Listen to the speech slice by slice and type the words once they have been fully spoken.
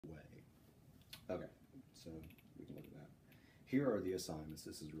Okay, so we can look at that. Here are the assignments.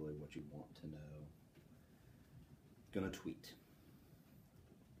 This is really what you want to know. Gonna tweet.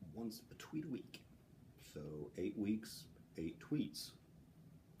 Once a tweet a week. So 8 weeks, 8 tweets.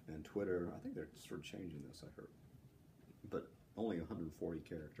 And Twitter, I think they're sort of changing this, I heard. But only 140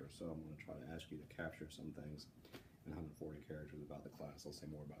 characters, so I'm going to try to ask you to capture some things in 140 characters about the class. I'll say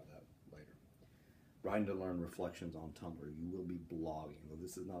more about that later. Writing to Learn reflections on Tumblr. You will be blogging. Well,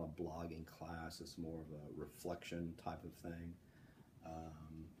 this is not a blogging class, it's more of a reflection type of thing.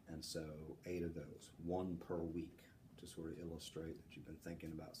 And so 8 of those, 1 per week, to sort of illustrate that you've been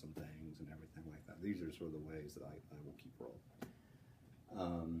thinking about some things and everything like that. These are sort of the ways that I will keep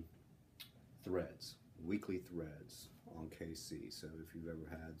rolling. Threads, weekly threads on KC. So if you've ever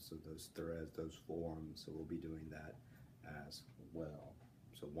had those threads, those forums, so we'll be doing that as well.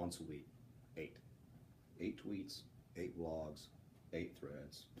 So once a week, 8. 8 tweets, 8 blogs, 8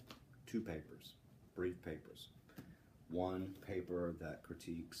 threads, 2 papers, brief papers. 1 paper that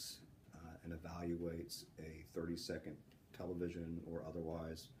critiques and evaluates a 30-second television or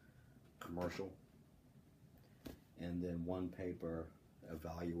otherwise commercial, and then 1 paper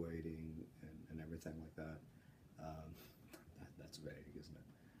evaluating and everything like that. That's vague, isn't it?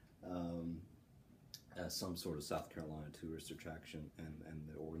 As some sort of South Carolina tourist attraction and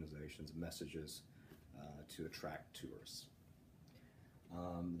the organization's messages to attract tourists.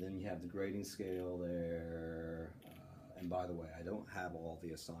 Then you have the grading scale there. And by the way, I don't have all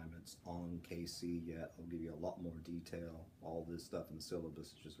the assignments on KC yet. I'll give you a lot more detail. All this stuff in the syllabus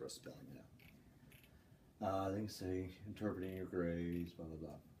is just for spelling it out. Then you say interpreting your grades, blah, blah,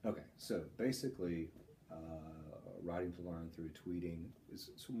 blah. Okay, so basically, writing to learn through tweeting is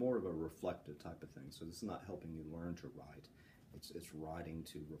more of a reflective type of thing. So this is not helping you learn to write. It's writing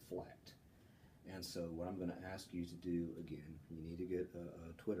to reflect. And so what I'm going to ask you to do, again, you need to get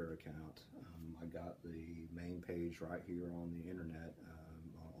a Twitter account. I got the main page right here on the internet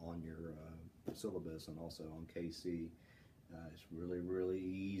on your syllabus and also on KC. It's really, really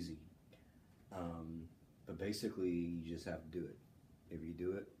easy. But basically, you just have to do it. If you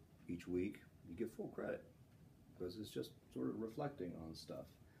do it each week, you get full credit because it's just sort of reflecting on stuff.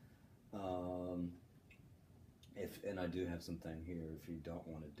 And I do have something here if you don't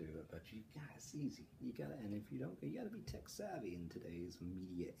want to do it, but it's easy. And if you don't, you gotta be tech savvy in today's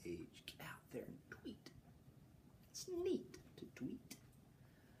media age. Get out there and tweet. It's neat to tweet.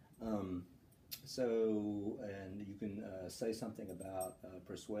 And you can say something about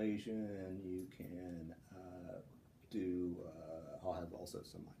persuasion. You can do. I'll have also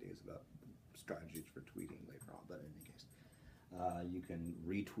some ideas about strategies for tweeting later on, but in any case. You can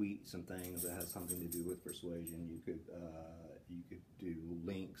retweet some things that has something to do with persuasion. You could do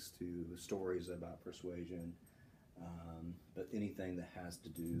links to stories about persuasion, but anything that has to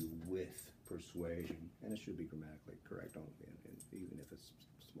do with persuasion, and it should be grammatically correct, even if it's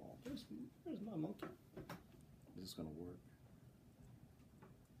small. There's my monkey. Is this going to work?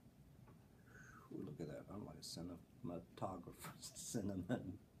 Ooh, look at that! I'm like a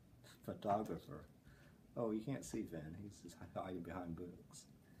cinnamon photographer. Oh, you can't see Finn. He's just hiding behind books.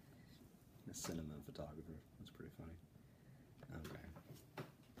 A cinnamon photographer. That's pretty funny. Okay.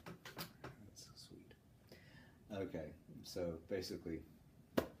 That's so sweet. Okay, so basically,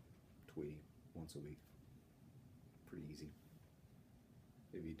 tweeting once a week. Pretty easy.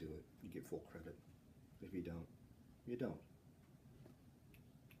 If you do it, you get full credit. If you don't, you don't.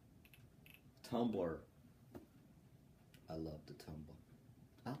 Tumblr. I love to tumble.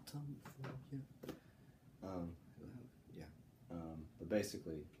 I'll tumble for you. But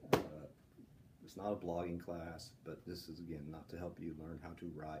basically, it's not a blogging class, but this is, again, not to help you learn how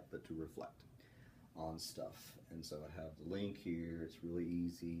to write, but to reflect on stuff. And so I have the link here. It's really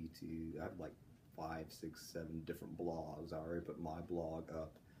easy to, I have like 5, 6, 7 different blogs. I already put my blog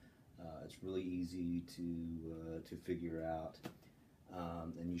up. It's really easy to figure out.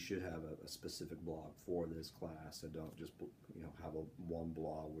 And you should have a specific blog for this class. So don't just have one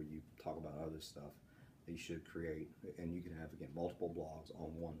blog where you talk about other stuff. You should create, and you can have, again, multiple blogs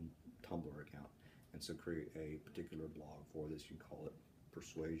on one Tumblr account. And so create a particular blog for this. You can call it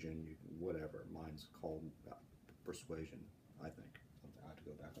Persuasion, whatever. Mine's called Persuasion, I think. I have to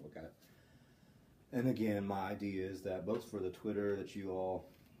go back and look at it. And again, my idea is that both for the Twitter that you all,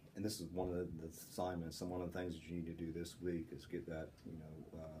 and this is one of the assignments, and one of the things that you need to do this week is get that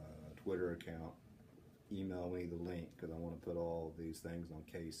Twitter account. Email me the link because I want to put all of these things on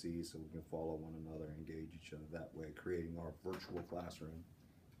KC so we can follow one another, engage each other that way, creating our virtual classroom.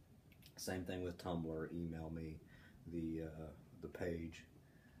 Same thing with Tumblr. Email me the page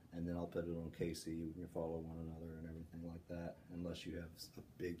and then I'll put it on Casey. We can follow one another and everything like that. Unless you have a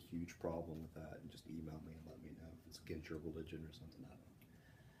big, huge problem with that, just email me and let me know if it's against your religion or something.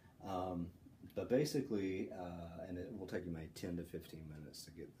 I don't know. But basically, and it will take you maybe 10 to 15 minutes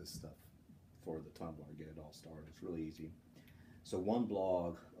to get this stuff for the Tumblr, get it all started. It's really easy. So one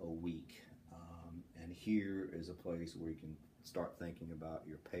blog a week, and here is a place where you can start thinking about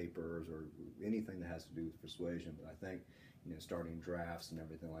your papers or anything that has to do with persuasion. But I think, starting drafts and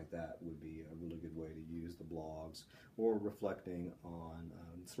everything like that would be a really good way to use the blogs, or reflecting on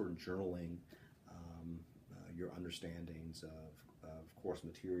sort of journaling your understandings of course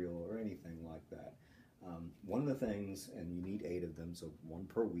material or anything like that. One of the things, and you need 8 of them, so one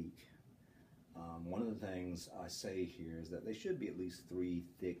per week. One of the things I say here is that they should be at least 3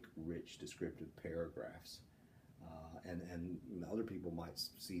 thick, rich, descriptive paragraphs. And other people might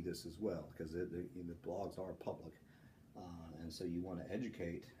see this as well, because the blogs are public. And so you want to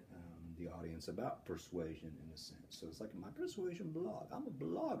educate the audience about persuasion in a sense. So it's like my persuasion blog. I'm a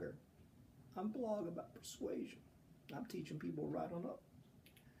blogger. I'm a blog about persuasion. I'm teaching people right on up.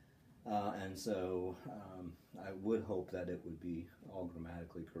 And so I would hope that it would be all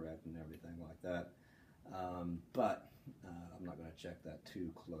grammatically correct and everything like that. But I'm not going to check that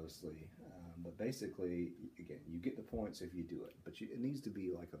too closely. But basically, again, you get the points if you do it. But it needs to be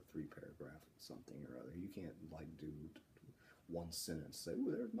like a 3-paragraph something or other. You can't like do one sentence, say, "Oh,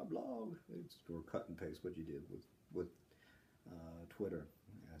 there's my blog," or cut and paste what you did with Twitter.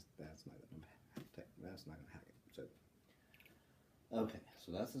 That's not going to hack it. So, okay,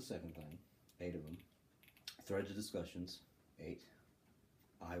 so that's the second thing. 8 of them. Threads of discussions. 8.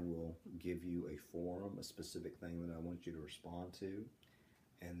 I will give you a forum, a specific thing that I want you to respond to,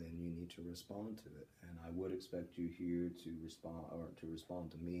 and then you need to respond to it. And I would expect you here to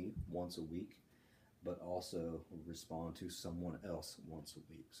respond to me once a week, but also respond to someone else once a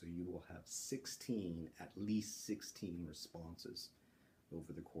week. So you will have at least 16 responses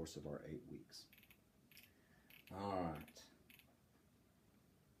over the course of our 8 weeks. All right.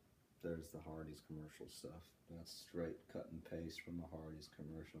 There's the Hardee's commercial stuff. That's straight cut and paste from a Hardee's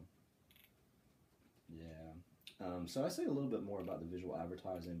commercial. Yeah. So I say a little bit more about the visual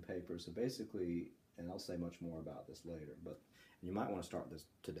advertising paper. So basically, and I'll say much more about this later, but you might want to start this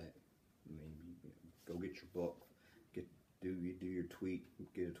today. I mean, go get your book, do your tweet,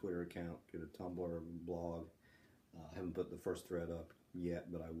 get a Twitter account, get a Tumblr blog. I haven't put the first thread up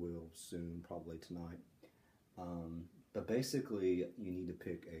yet, but I will soon, probably tonight. But basically, you need to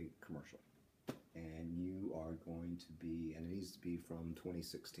pick a commercial, and you are going to be, and it needs to be from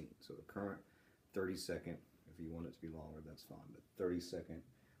 2016. So the current 30-second, if you want it to be longer, that's fine, but 30-second,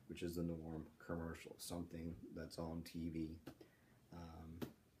 which is the norm, commercial, something that's on TV.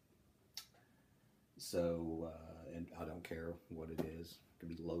 And I don't care what it is. It can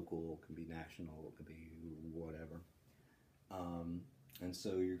be local, it can be national, it can be whatever. And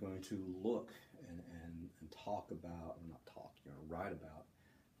so you're going to look and talk about, or not talk, write about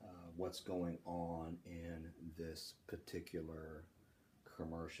what's going on in this particular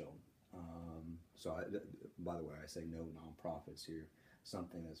commercial. By the way, I say no nonprofits here.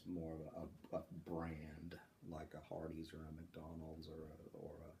 Something that's more of a brand, like a Hardee's or a McDonald's or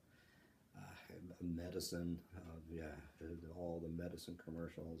a medicine. All the medicine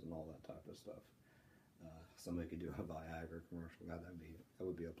commercials and all that type of stuff. Somebody could do a Viagra commercial. God, that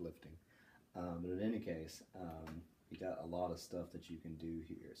would be uplifting. But in any case, you got a lot of stuff that you can do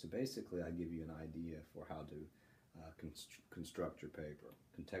here. So basically, I give you an idea for how to construct your paper.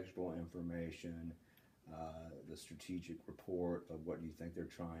 Contextual information, the strategic report of what you think they're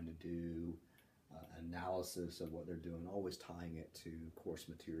trying to do, analysis of what they're doing, always tying it to course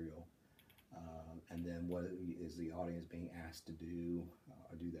material. And then what is the audience being asked to do?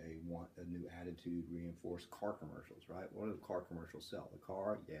 Do they want a new attitude, reinforce car commercials, right? What do the car commercials sell? The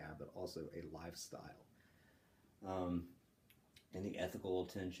car, yeah, but also a lifestyle. And the ethical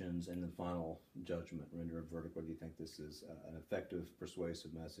tensions, and the final judgment, render a verdict whether you think this is an effective,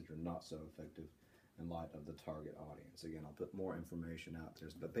 persuasive message or not so effective in light of the target audience. Again, I'll put more information out there,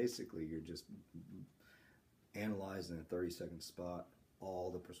 but basically you're just analyzing a 30-second spot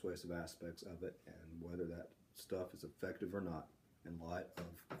all the persuasive aspects of it and whether that stuff is effective or not in light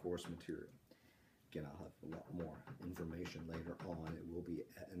of course material. Again, I'll have a lot more information later on. It will be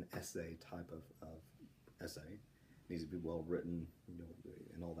an essay type of essay. It needs to be well written,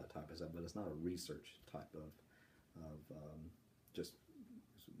 and all that type of stuff, but it's not a research type of just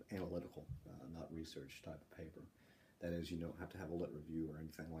analytical, not research type of paper. That is, you don't have to have a lit review or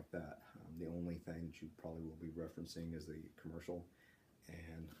anything like that. The only thing that you probably will be referencing is the commercial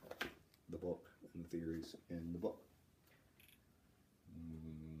and the book and the theories in the book.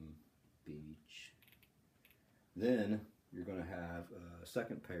 Beach. Then you're going to have a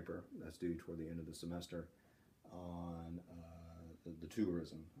second paper that's due toward the end of the semester on the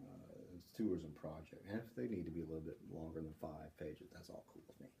tourism project. And if they need to be a little bit longer than 5 pages, that's all cool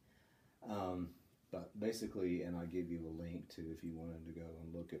with me. But basically, and I give you a link to if you wanted to go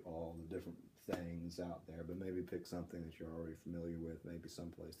and look at all the different things out there, but maybe pick something that you're already familiar with, maybe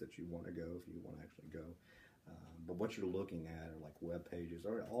someplace that you want to go if you want to actually go. But what you're looking at are like web pages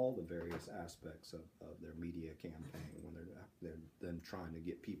or all the various aspects of their media campaign when they're then trying to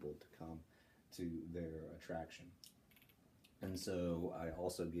get people to come to their attraction. And so I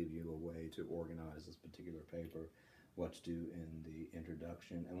also give you a way to organize this particular paper, what to do in the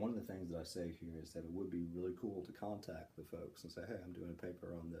introduction. And one of the things that I say here is that it would be really cool to contact the folks and say, hey, I'm doing a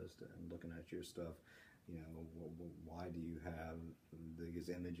paper on this and looking at your stuff. You know, why do you have these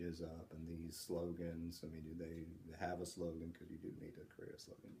images up and these slogans? I mean, do they have a slogan? Because you do need to create a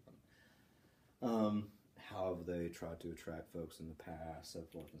slogan. How have they tried to attract folks in the past, so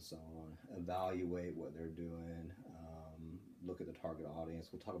forth and so on. Evaluate what they're doing. Look at the target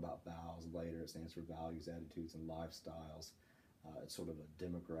audience. We'll talk about VALs later. It stands for values, attitudes, and lifestyles. It's sort of a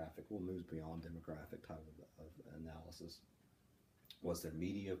demographic. We'll move beyond demographic type of analysis. What's their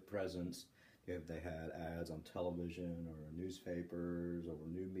media presence? If they had ads on television or newspapers or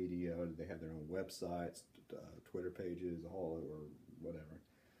new media, do they have their own websites, Twitter pages, all or whatever?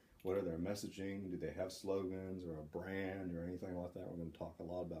 What are their messaging? Do they have slogans or a brand or anything like that? We're going to talk a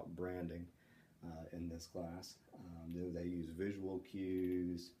lot about branding in this class. Do they use visual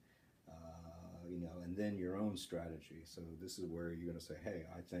cues? You know, and then your own strategy. So this is where you're going to say, hey,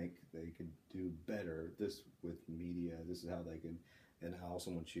 I think they could do better this with media. This is how they can. And I also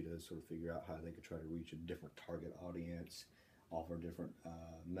want you to sort of figure out how they could try to reach a different target audience, offer different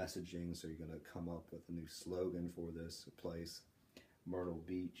messaging. So you're going to come up with a new slogan for this place. Myrtle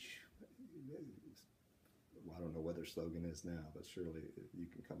Beach, well, I don't know what their slogan is now, but surely you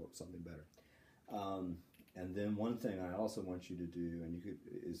can come up with something better. And then one thing I also want you to do, and you could,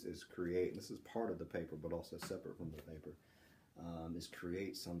 is create, and this is part of the paper, but also separate from the paper, is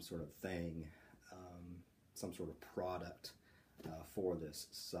create some sort of thing, some sort of product for this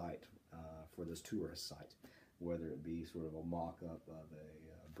site, for this tourist site, whether it be sort of a mock-up of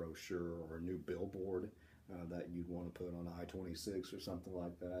a brochure or a new billboard that you'd want to put on I-26 or something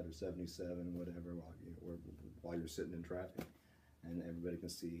like that, or 77, whatever, while you're sitting in traffic, and everybody can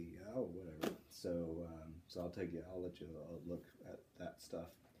see, oh, whatever. So, so I'll let you look at that stuff.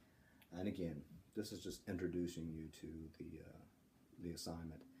 And again, this is just introducing you to the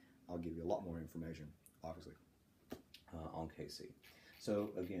assignment. I'll give you a lot more information, obviously, on KC. So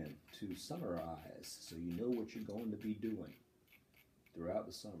again, to summarize, so you know what you're going to be doing throughout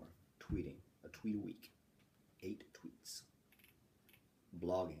the summer: tweeting, a tweet a week, 8 tweets;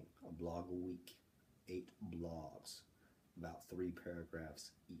 blogging, a blog a week, 8 blogs, about 3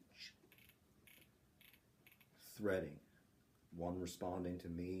 paragraphs each; threading, 1 responding to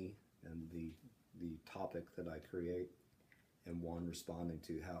me and the topic that I create, and 1 responding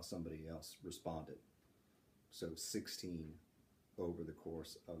to how somebody else responded. So 16 over the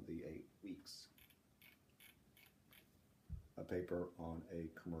course of the 8 weeks. A paper on a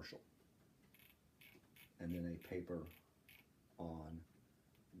commercial, and then a paper on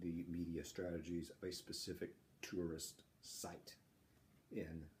the media strategies of a specific tourist site. It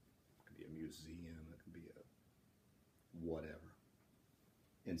could be a museum, it could be a whatever,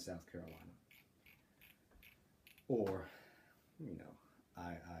 in South Carolina. Or, you know,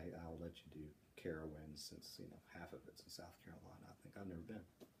 I'll let you do Carowinds, since, you know, half of it's in South Carolina. I think I've never been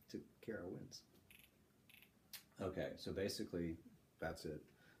to Carowinds. Okay, so basically that's it.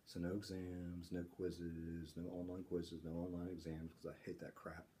 So no exams, no quizzes, no online quizzes, no online exams, because I hate that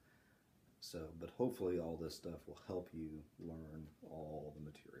crap. So, but hopefully all this stuff will help you learn all the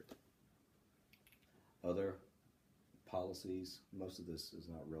material. Other policies, most of this is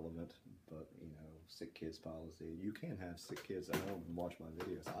not relevant, but, you know, sick kids policy. You can have sick kids at home and watch my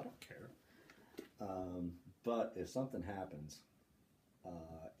videos. I don't care. But if something happens,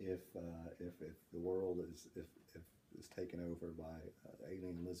 if the world is taken over by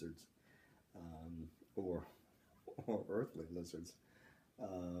alien lizards, or earthly lizards,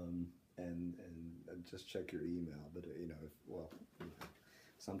 and just check your email. But you know,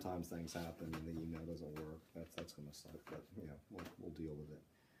 sometimes things happen and the email doesn't work. That's gonna suck. But you know, we'll deal with it.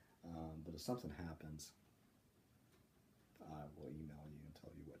 But if something happens, I will email you and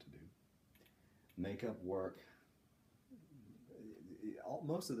tell you what to do. Makeup work.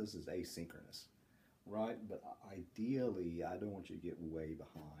 Most of this is asynchronous, right? But ideally, I don't want you to get way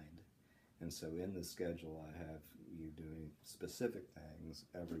behind. And so in the schedule, I have you doing specific things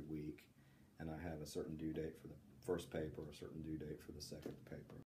every week, and I have a certain due date for the first paper, a certain due date for the second paper.